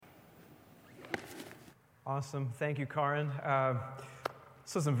Awesome. Thank you, Karin.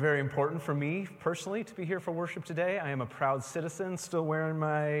 This isn't very important for me personally to be here for worship today. I am a proud citizen, still wearing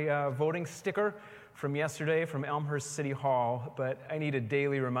my voting sticker from yesterday from Elmhurst City Hall, but I need a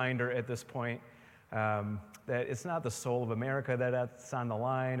daily reminder at this point that it's not the soul of America that's on the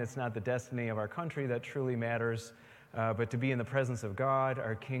line. It's not the destiny of our country that truly matters, but to be in the presence of God,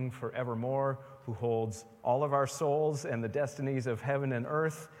 our King forevermore, who holds all of our souls and the destinies of heaven and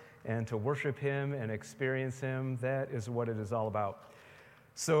earth, and to worship Him and experience Him. That is what it is all about.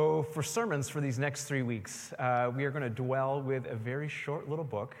 So for sermons for these next 3 weeks, we are going to dwell with a very short little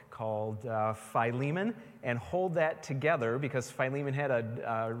book called Philemon, and hold that together because Philemon had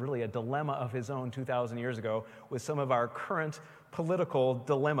really a dilemma of his own 2,000 years ago with some of our current political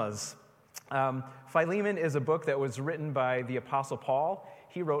dilemmas. Philemon is a book that was written by the Apostle Paul.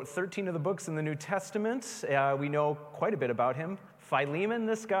 He wrote 13 of the books in the New Testament. We know quite a bit about him. Philemon,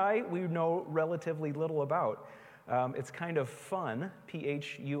 this guy, we know relatively little about. It's kind of fun,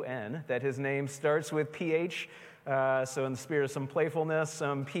 P-H-U-N, that his name starts with P-H. So in the spirit of some playfulness,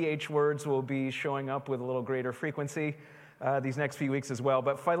 some P-H words will be showing up with a little greater frequency these next few weeks as well.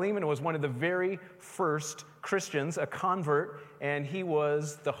 But Philemon was one of the very first Christians, a convert, and he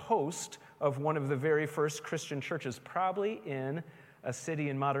was the host of one of the very first Christian churches, probably in a city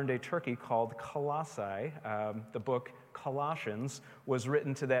in modern-day Turkey called Colossae. The book Colossians was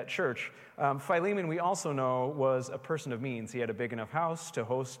written to that church. Philemon, we also know, was a person of means. He had a big enough house to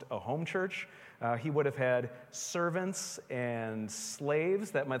host a home church. He would have had servants and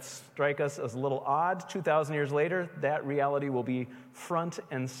slaves. That might strike us as a little odd. 2,000 years later, that reality will be front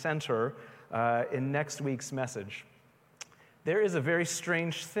and center in next week's message. There is a very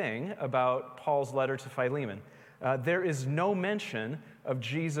strange thing about Paul's letter to Philemon. There is no mention of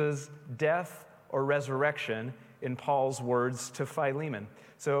Jesus' death or resurrection in Paul's words to Philemon.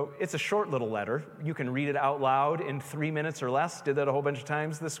 So it's a short little letter. You can read it out loud in 3 minutes or less. Did that a whole bunch of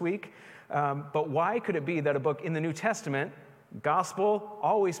times this week. But why could it be that a book in the New Testament, gospel,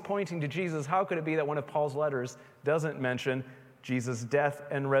 always pointing to Jesus, how could it be that one of Paul's letters doesn't mention Jesus' death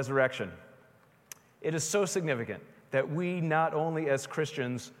and resurrection? It is so significant that we not only as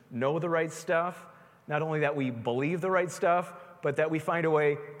Christians know the right stuff, not only that we believe the right stuff, but that we find a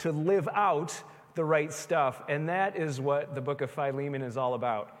way to live out the right stuff. And that is what the book of Philemon is all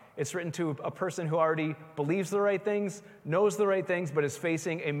about. It's written to a person who already believes the right things, knows the right things, but is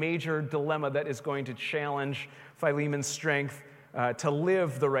facing a major dilemma that is going to challenge Philemon's strength to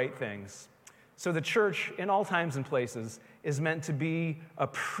live the right things. So the church, in all times and places, is meant to be a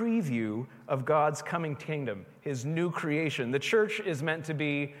preview of God's coming kingdom, His new creation. The church is meant to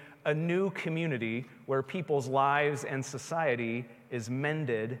be a new community where people's lives and society is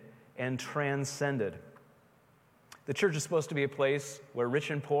mended and transcended. The church is supposed to be a place where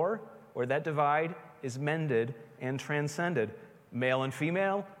rich and poor, where that divide is mended and transcended. Male and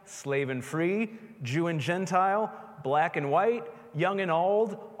female, slave and free, Jew and Gentile, black and white, young and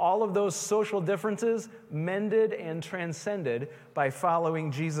old, all of those social differences mended and transcended by following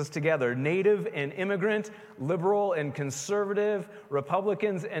Jesus together. Native and immigrant, liberal and conservative,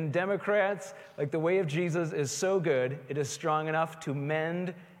 Republicans and Democrats. Like the way of Jesus is so good, it is strong enough to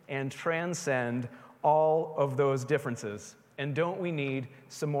mend and transcend all of those differences. And don't we need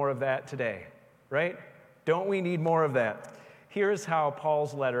some more of that today, right? Don't we need more of that? Here's how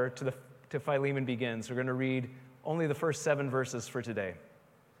Paul's letter to Philemon begins. We're going to read only the first 7 verses for today.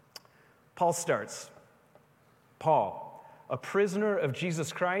 Paul starts, Paul, a prisoner of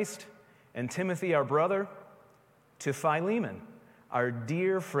Jesus Christ, and Timothy, our brother, to Philemon, our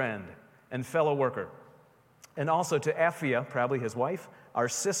dear friend and fellow worker, and also to Apphia, probably his wife, our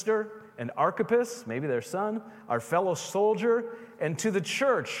sister, and Archippus, maybe their son, our fellow soldier, and to the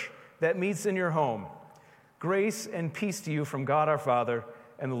church that meets in your home. Grace and peace to you from God our Father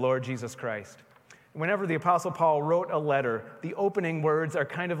and the Lord Jesus Christ. Whenever the Apostle Paul wrote a letter, the opening words are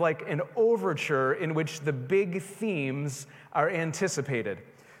kind of like an overture in which the big themes are anticipated.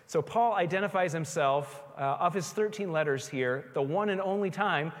 So Paul identifies himself, of his 13 letters here, the one and only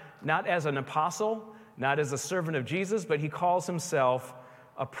time, not as an apostle, not as a servant of Jesus, but he calls himself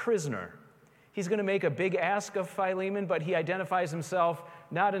a prisoner. He's going to make a big ask of Philemon, but he identifies himself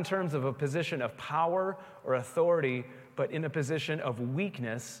not in terms of a position of power or authority, but in a position of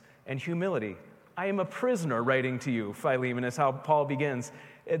weakness and humility. I am a prisoner writing to you, Philemon, is how Paul begins.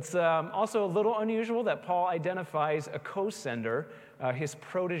 It's also a little unusual that Paul identifies a co-sender, his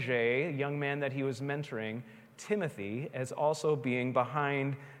protege, a young man that he was mentoring, Timothy, as also being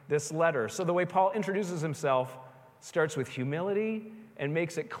behind this letter. So the way Paul introduces himself starts with humility and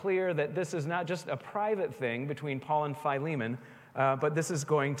makes it clear that this is not just a private thing between Paul and Philemon, but this is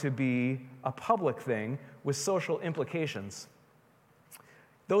going to be a public thing with social implications.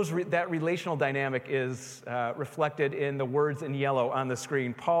 That relational dynamic is reflected in the words in yellow on the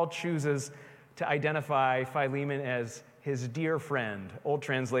screen. Paul chooses to identify Philemon as his dear friend. Old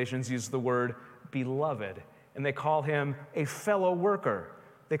translations use the word beloved, and they call him a fellow worker.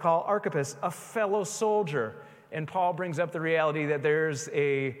 They call Archippus a fellow soldier. And Paul brings up the reality that there's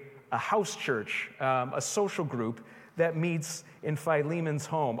a house church, a social group that meets in Philemon's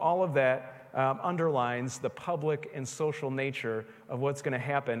home. All of that underlines the public and social nature of what's going to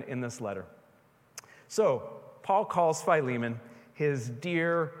happen in this letter. So, Paul calls Philemon his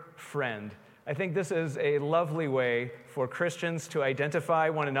dear friend. I think this is a lovely way for Christians to identify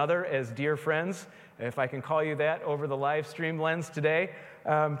one another as dear friends, if I can call you that over the live stream lens today.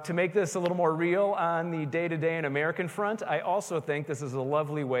 To make this a little more real on the day-to-day and American front, I also think this is a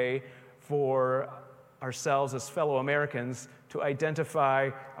lovely way for ourselves as fellow Americans to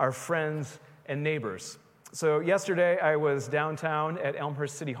identify our friends and neighbors. So yesterday I was downtown at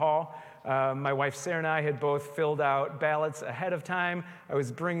Elmhurst City Hall. My wife Sarah and I had both filled out ballots ahead of time. I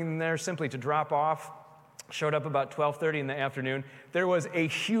was bringing them there simply to drop off. Showed up about 12:30 in the afternoon. There was a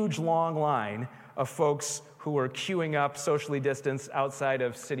huge long line of folks who were queuing up socially distanced outside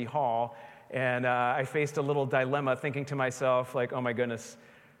of City Hall. And I faced a little dilemma thinking to myself, like, oh my goodness,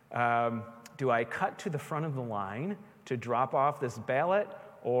 do I cut to the front of the line to drop off this ballot?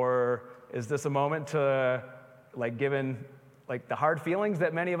 Or is this a moment to, given the hard feelings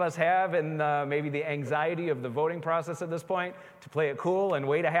that many of us have and maybe the anxiety of the voting process at this point, to play it cool and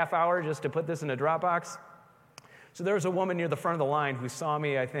wait a half hour just to put this in a drop box? So there was a woman near the front of the line who saw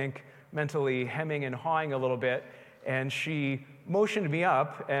me, I think, mentally hemming and hawing a little bit, and she motioned me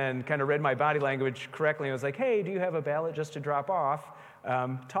up and kind of read my body language correctly and was like, hey, do you have a ballot just to drop off?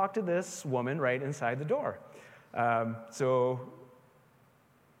 Talk to this woman right inside the door. So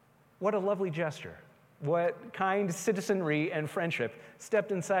what a lovely gesture. What kind citizenry and friendship.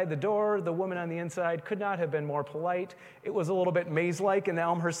 Stepped inside the door. The woman on the inside could not have been more polite. It was a little bit maze-like in the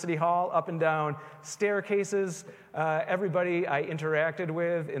Elmhurst City Hall, up and down staircases. Everybody I interacted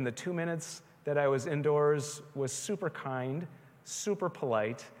with in the 2 minutes that I was indoors was super kind, super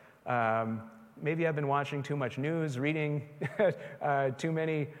polite. Maybe I've been watching too much news, reading too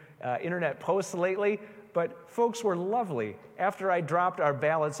many internet posts lately, but folks were lovely. After I dropped our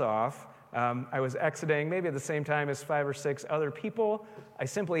ballots off, I was exiting maybe at the same time as 5 or 6 other people. I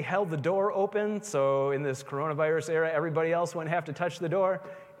simply held the door open, so in this coronavirus era, everybody else wouldn't have to touch the door.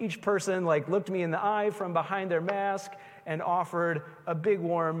 Each person looked me in the eye from behind their mask and offered a big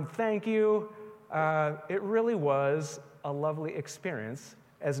warm thank you. It really was a lovely experience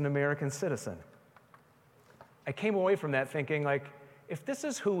as an American citizen. I came away from that thinking, if this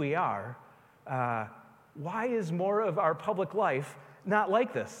is who we are, why is more of our public life not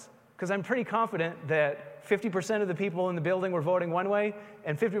like this? Because I'm pretty confident that 50% of the people in the building were voting one way,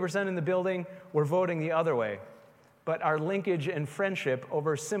 and 50% in the building were voting the other way. But our linkage and friendship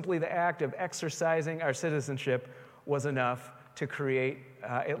over simply the act of exercising our citizenship was enough to create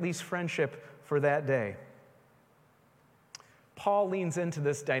at least friendship for that day. Paul leans into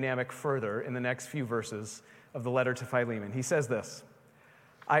this dynamic further in the next few verses of the letter to Philemon. He says this,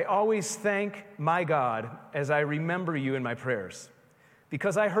 I always thank my God as I remember you in my prayers,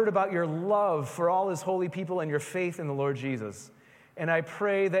 because I heard about your love for all his holy people and your faith in the Lord Jesus. And I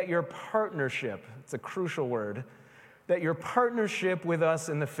pray that your partnership, it's a crucial word, that your partnership with us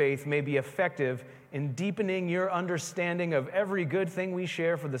in the faith may be effective in deepening your understanding of every good thing we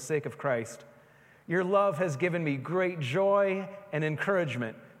share for the sake of Christ. Your love has given me great joy and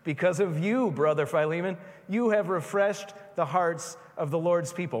encouragement. Because of you, brother Philemon, you have refreshed the hearts of the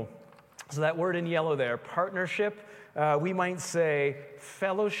Lord's people. So that word in yellow there, partnership, we might say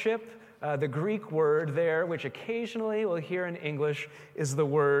fellowship. The Greek word there, which occasionally we'll hear in English, is the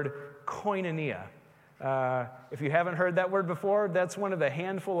word koinonia. If you haven't heard that word before, that's one of the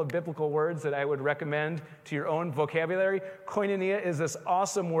handful of biblical words that I would recommend to your own vocabulary. Koinonia is this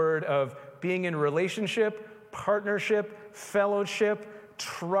awesome word of being in relationship, partnership, fellowship,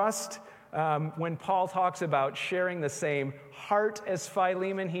 trust. When Paul talks about sharing the same heart as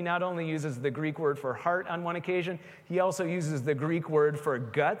Philemon, he not only uses the Greek word for heart on one occasion, he also uses the Greek word for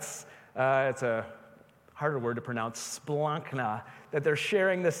guts. It's a harder word to pronounce, splanchna, that they're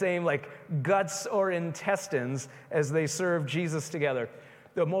sharing the same guts or intestines as they serve Jesus together.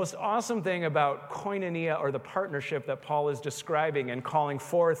 The most awesome thing about koinonia, or the partnership that Paul is describing and calling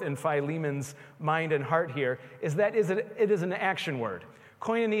forth in Philemon's mind and heart here, is that it is an action word.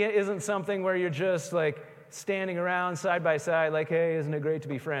 Koinonia isn't something where you're just standing around side by side like, hey, isn't it great to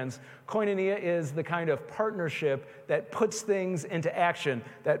be friends? Koinonia is the kind of partnership that puts things into action,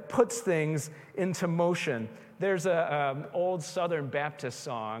 that puts things into motion. There's an old Southern Baptist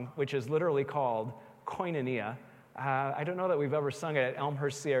song, which is literally called Koinonia. I don't know that we've ever sung it at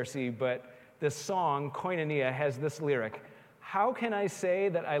Elmhurst CRC, but this song, Koinonia, has this lyric: how can I say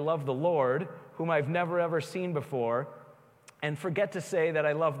that I love the Lord, whom I've never ever seen before, and forget to say that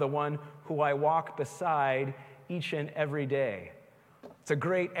I love the one who I walk beside each and every day? It's a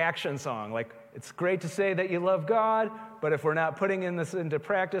great action song. Like, it's great to say that you love God, but if we're not putting this into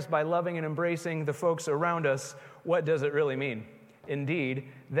practice by loving and embracing the folks around us, what does it really mean? Indeed,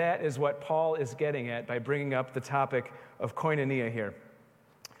 that is what Paul is getting at by bringing up the topic of koinonia here.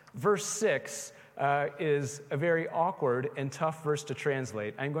 Verse 6 is a very awkward and tough verse to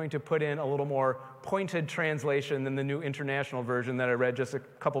translate. I'm going to put in a little more pointed translation than the New International Version that I read just a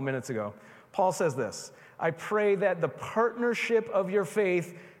couple minutes ago. Paul says this: I pray that the partnership of your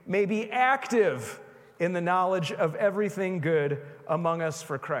faith may be active in the knowledge of everything good among us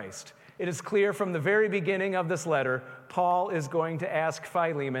for Christ. It is clear from the very beginning of this letter, Paul is going to ask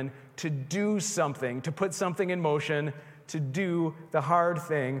Philemon to do something, to put something in motion, to do the hard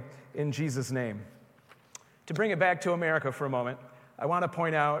thing in Jesus' name. To bring it back to America for a moment, I want to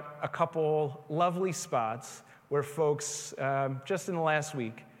point out a couple lovely spots where folks, just in the last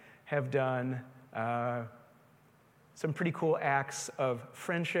week, have done some pretty cool acts of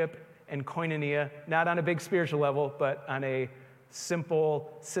friendship and koinonia, not on a big spiritual level, but on a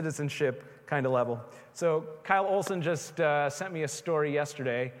simple citizenship kind of level. So Kyle Olson just sent me a story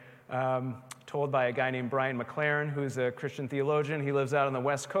yesterday told by a guy named Brian McLaren, who's a Christian theologian. He lives out on the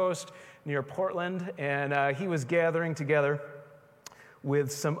West Coast near Portland, and he was gathering together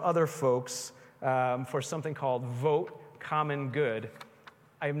with some other folks for something called Vote Common Good.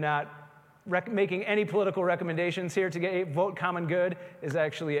 I'm not making any political recommendations here. Vote Common Good is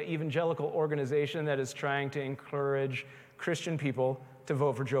actually an evangelical organization that is trying to encourage Christian people to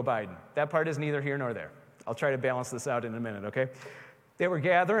vote for Joe Biden. That part is neither here nor there. I'll try to balance this out in a minute, okay? They were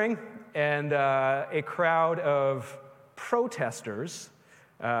gathering, and a crowd of protesters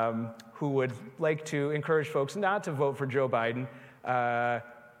who would like to encourage folks not to vote for Joe Biden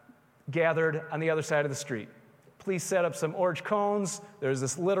gathered on the other side of the street. Police set up some orange cones. There's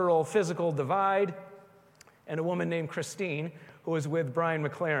this literal physical divide. And a woman named Christine, who was with Brian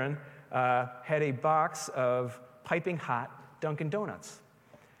McLaren, had a box of piping hot Dunkin' Donuts.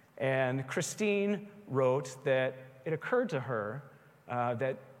 And Christine wrote that it occurred to her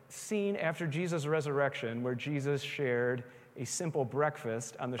that scene after Jesus' resurrection, where Jesus shared a simple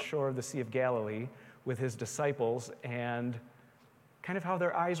breakfast on the shore of the Sea of Galilee with his disciples, and kind of how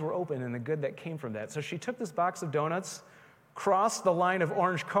their eyes were open and the good that came from that. So she took this box of donuts, crossed the line of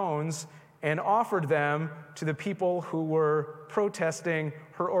orange cones, and offered them to the people who were protesting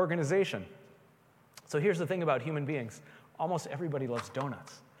her organization. So here's the thing about human beings. Almost everybody loves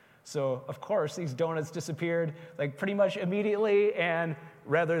donuts. So, of course, these donuts disappeared like pretty much immediately, and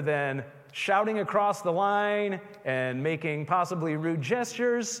rather than shouting across the line and making possibly rude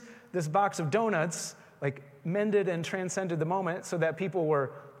gestures, this box of donuts like mended and transcended the moment so that people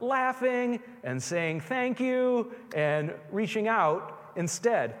were laughing and saying thank you and reaching out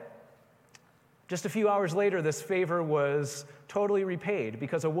instead. Just a few hours later, this favor was totally repaid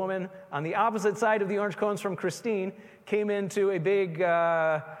because a woman on the opposite side of the orange cones from Christine came into a big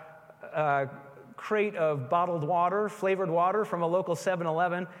crate of bottled water, flavored water from a local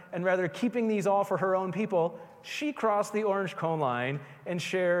 7-Eleven, and rather keeping these all for her own people, she crossed the orange cone line and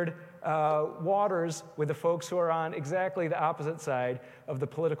shared waters with the folks who are on exactly the opposite side of the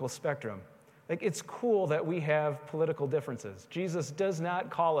political spectrum. Like, it's cool that we have political differences. Jesus does not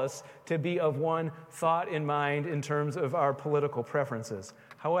call us to be of one thought in mind in terms of our political preferences.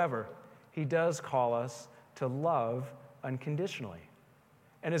 However, he does call us to love unconditionally.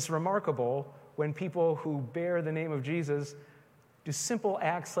 And it's remarkable when people who bear the name of Jesus do simple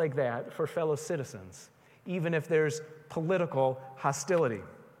acts like that for fellow citizens, even if there's political hostility.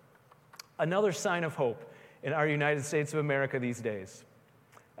 Another sign of hope in our United States of America these days.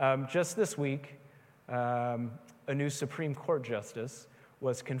 Just this week, a new Supreme Court justice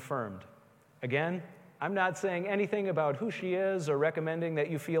was confirmed. Again, I'm not saying anything about who she is or recommending that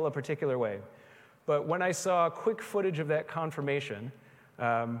you feel a particular way. But when I saw quick footage of that confirmation,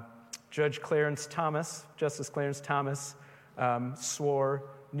 Justice Clarence Thomas swore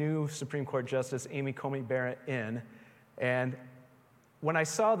new Supreme Court Justice Amy Coney Barrett in. And when I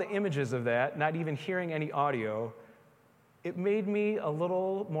saw the images of that, not even hearing any audio, it made me a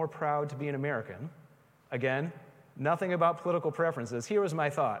little more proud to be an American. Again, nothing about political preferences. Here was my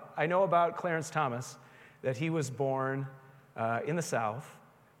thought. I know about Clarence Thomas that he was born in the South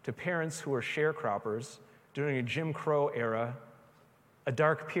to parents who were sharecroppers during a Jim Crow era, a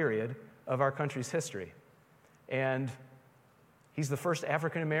dark period of our country's history. And he's the first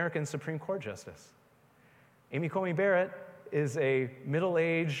African-American Supreme Court justice. Amy Coney Barrett is a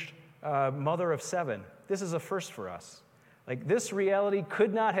middle-aged mother of 7. This is a first for us. Like, this reality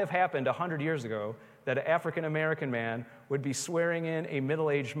could not have happened 100 years ago, that an African-American man would be swearing in a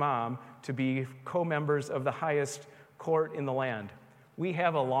middle-aged mom to be co-members of the highest court in the land. We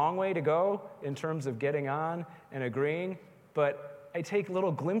have a long way to go in terms of getting on and agreeing, but I take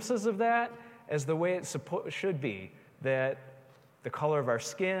little glimpses of that as the way it should be, that the color of our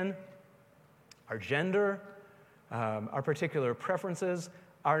skin, our gender, our particular preferences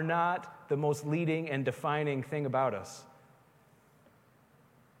are not the most leading and defining thing about us.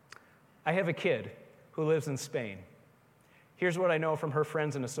 I have a kid who lives in Spain. Here's what I know from her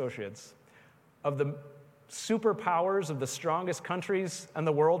friends and associates. Of the superpowers of the strongest countries in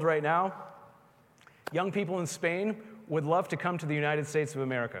the world right now, young people in Spain would love to come to the United States of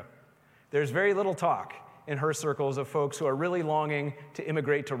America. There's very little talk in her circles of folks who are really longing to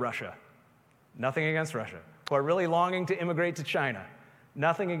immigrate to Russia. Nothing against Russia. Who are really longing to immigrate to China.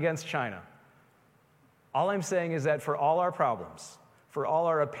 Nothing against China. All I'm saying is that for all our problems, for all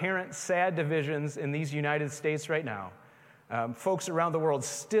our apparent sad divisions in these United States right now, folks around the world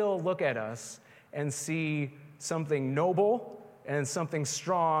still look at us and see something noble and something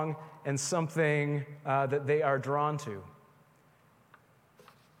strong and something that they are drawn to.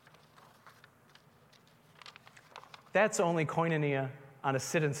 That's only koinonia on a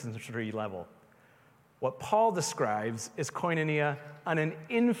citizenry level. What Paul describes is koinonia on an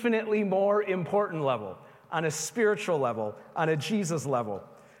infinitely more important level, on a spiritual level, on a Jesus level.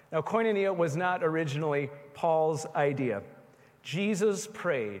 Now, koinonia was not originally Paul's idea. Jesus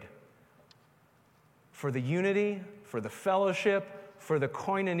prayed for the unity, for the fellowship, for the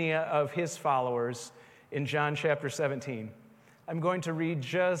koinonia of his followers in John chapter 17. I'm going to read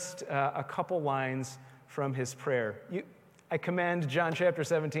just a couple lines from his prayer. I commend John chapter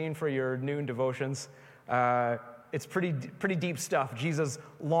 17 for your noon devotions. It's pretty deep stuff, Jesus'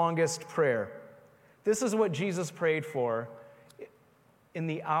 longest prayer. This is what Jesus prayed for in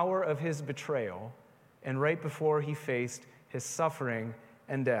the hour of his betrayal and right before he faced his suffering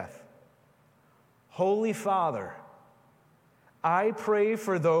and death. Holy Father, I pray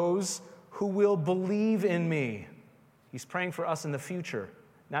for those who will believe in me. He's praying for us in the future,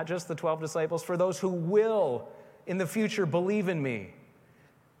 not just the 12 disciples, for those who will in the future believe in me,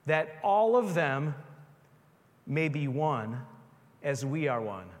 that all of them may be one as we are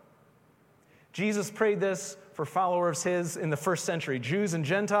one. Jesus prayed this for followers his in the first century, Jews and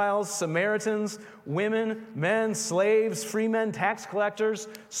Gentiles, Samaritans, women, men, slaves, free men, tax collectors,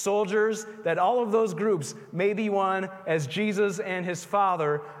 soldiers, that all of those groups may be one as Jesus and his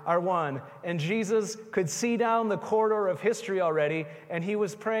Father are one. And Jesus could see down the corridor of history already, and he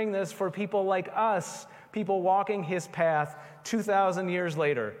was praying this for people like us, people walking his path 2,000 years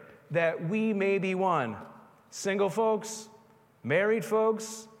later, that we may be one. Single folks, married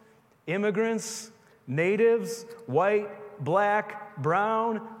folks, immigrants, natives, white, black,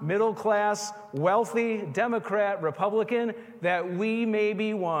 brown, middle class, wealthy, Democrat, Republican, that we may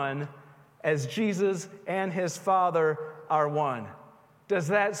be one as Jesus and his Father are one. Does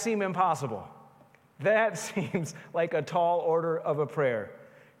that seem impossible? That seems like a tall order of a prayer.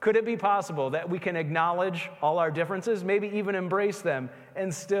 Could it be possible that we can acknowledge all our differences, maybe even embrace them,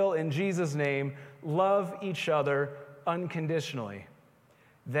 and still, in Jesus' name, love each other unconditionally?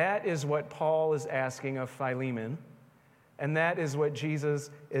 That is what Paul is asking of Philemon, and that is what Jesus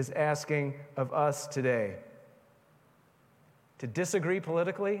is asking of us today. To disagree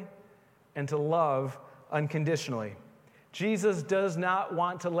politically and to love unconditionally. Jesus does not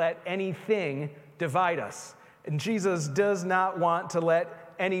want to let anything divide us, and Jesus does not want to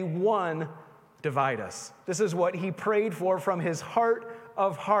let anyone divide us. This is what he prayed for from his heart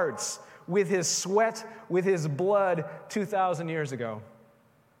of hearts, with his sweat, with his blood 2,000 years ago.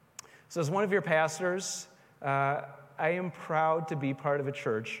 So as one of your pastors, I am proud to be part of a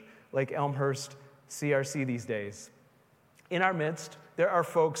church like Elmhurst CRC these days. In our midst, there are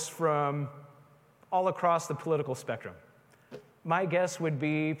folks from all across the political spectrum. My guess would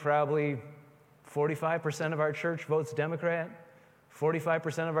be probably 45% of our church votes Democrat,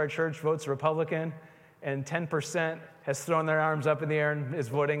 45% of our church votes Republican, and 10% has thrown their arms up in the air and is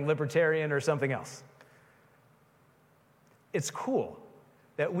voting Libertarian or something else. It's cool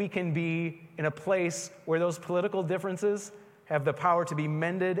that we can be in a place where those political differences have the power to be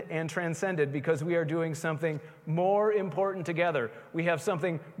mended and transcended because we are doing something more important together. We have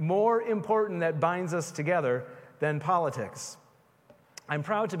something more important that binds us together than politics. I'm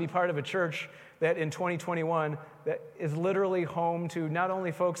proud to be part of a church that in 2021 that is literally home to not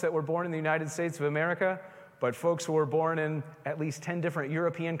only folks that were born in the United States of America, but folks who were born in at least 10 different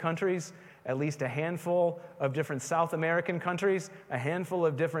European countries, at least a handful of different South American countries, a handful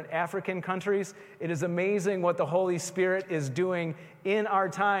of different African countries. It is amazing what the Holy Spirit is doing in our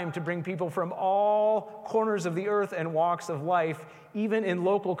time to bring people from all corners of the earth and walks of life, even in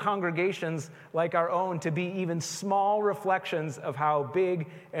local congregations like our own, to be even small reflections of how big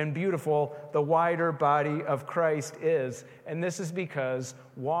and beautiful the wider body of Christ is. And this is because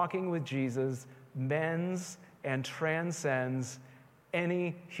walking with Jesus mends and transcends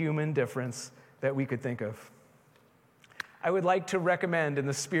any human difference that we could think of. I would like to recommend, in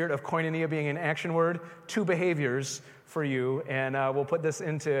the spirit of koinonia being an action word, 2 behaviors for you, and we'll put this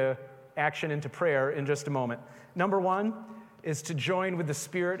into action, into prayer in just a moment. Number 1 is to join with the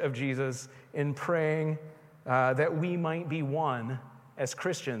Spirit of Jesus in praying that we might be one as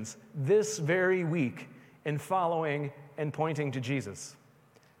Christians this very week in following and pointing to Jesus.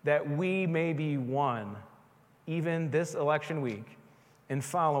 That we may be one, even this election week, in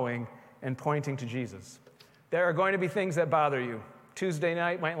following and pointing to Jesus. There are going to be things that bother you. Tuesday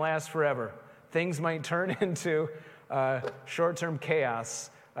night might last forever. Things might turn into short-term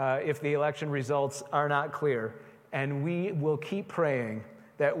chaos if the election results are not clear. And we will keep praying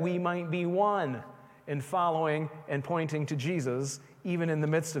that we might be one in following and pointing to Jesus, even in the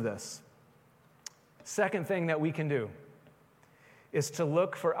midst of this. Second thing that we can do is to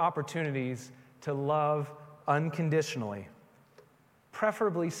look for opportunities to love unconditionally,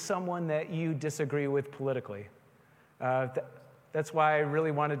 preferably someone that you disagree with politically. That's why I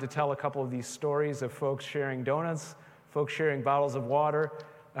really wanted to tell a couple of these stories of folks sharing donuts, folks sharing bottles of water.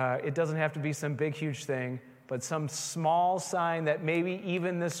 It doesn't have to be some big, huge thing, but some small sign that maybe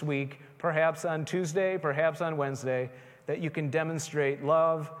even this week, perhaps on Tuesday, perhaps on Wednesday, that you can demonstrate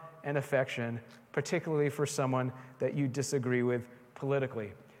love and affection, particularly for someone that you disagree with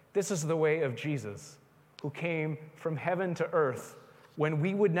politically. This is the way of Jesus, who came from heaven to earth when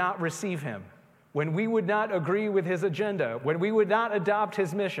we would not receive him, when we would not agree with his agenda, when we would not adopt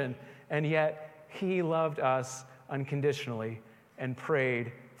his mission, and yet he loved us unconditionally and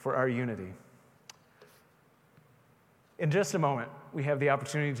prayed for our unity. In just a moment, we have the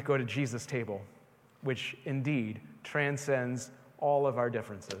opportunity to go to Jesus' table, which indeed transcends all of our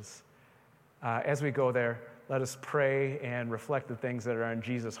differences. As we go there, let us pray and reflect the things that are on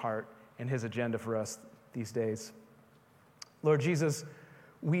Jesus' heart and his agenda for us these days. Lord Jesus,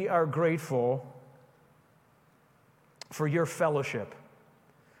 we are grateful for your fellowship,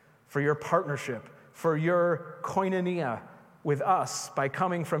 for your partnership, for your koinonia with us by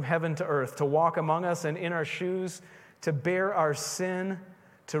coming from heaven to earth, to walk among us and in our shoes, to bear our sin,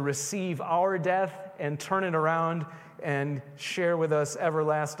 to receive our death and turn it around and share with us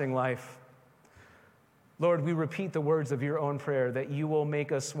everlasting life. Lord, we repeat the words of your own prayer that you will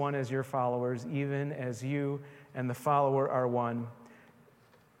make us one as your followers, even as you and the follower are one.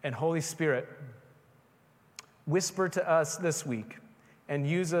 And Holy Spirit, whisper to us this week and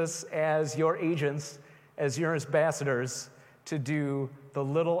use us as your agents, as your ambassadors, to do the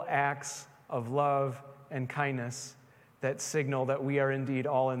little acts of love and kindness that signal that we are indeed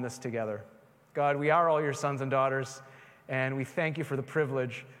all in this together. God, we are all your sons and daughters, and we thank you for the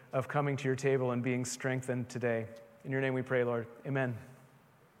privilege of coming to your table and being strengthened today. In your name we pray, Lord. Amen.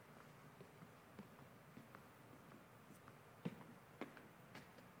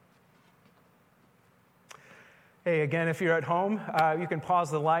 Hey, again, if you're at home, you can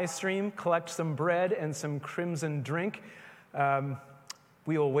pause the live stream, collect some bread and some crimson drink.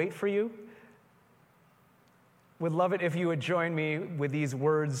 We will wait for you. Would love it if you would join me with these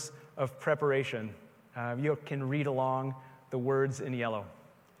words of preparation. You can read along the words in yellow.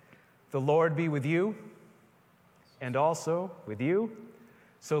 The Lord be with you, and also with you.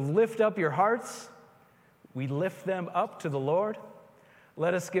 So lift up your hearts. We lift them up to the Lord.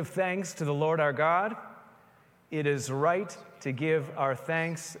 Let us give thanks to the Lord our God. It is right to give our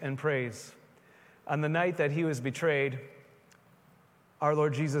thanks and praise. On the night that he was betrayed, our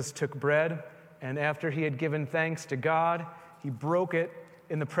Lord Jesus took bread, and after he had given thanks to God, he broke it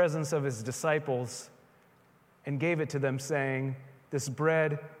in the presence of his disciples and gave it to them, saying, "This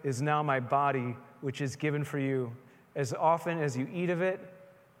bread is now my body, which is given for you. As often as you eat of it,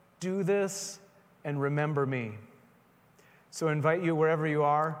 do this and remember me." So I invite you, wherever you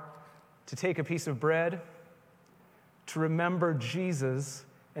are, to take a piece of bread, to remember Jesus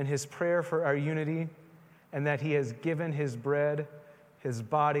and his prayer for our unity, and that he has given his bread, his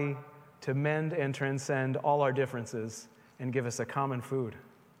body, to mend and transcend all our differences and give us a common food.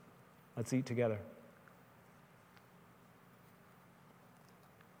 Let's eat together.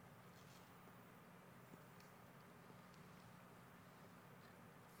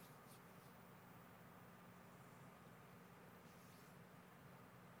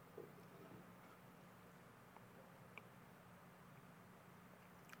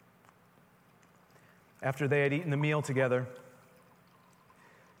 After they had eaten the meal together,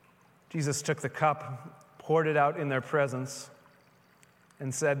 Jesus took the cup, poured it out in their presence,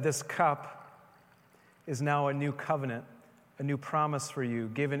 and said, "This cup is now a new covenant, a new promise for you,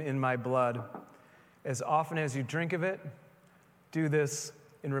 given in my blood. As often as you drink of it, do this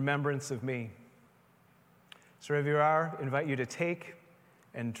in remembrance of me." So wherever you are, I invite you to take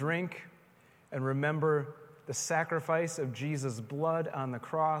and drink and remember the sacrifice of Jesus' blood on the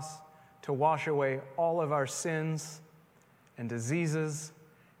cross to wash away all of our sins and diseases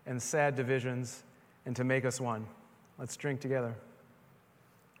and sad divisions and to make us one. Let's drink together.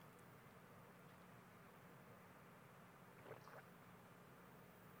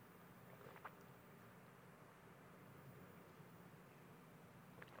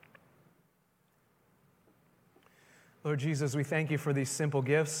 Lord Jesus, we thank you for these simple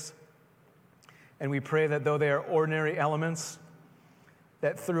gifts, and we pray that though they are ordinary elements,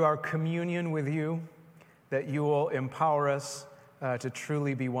 that through our communion with you, that you will empower us to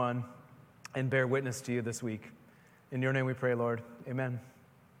truly be one and bear witness to you this week. In your name we pray, Lord. Amen.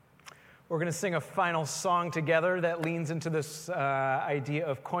 We're going to sing a final song together that leans into this idea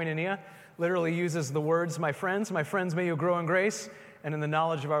of koinonia. Literally uses the words, my friends, may you grow in grace and in the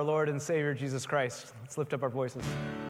knowledge of our Lord and Savior Jesus Christ. Let's lift up our voices.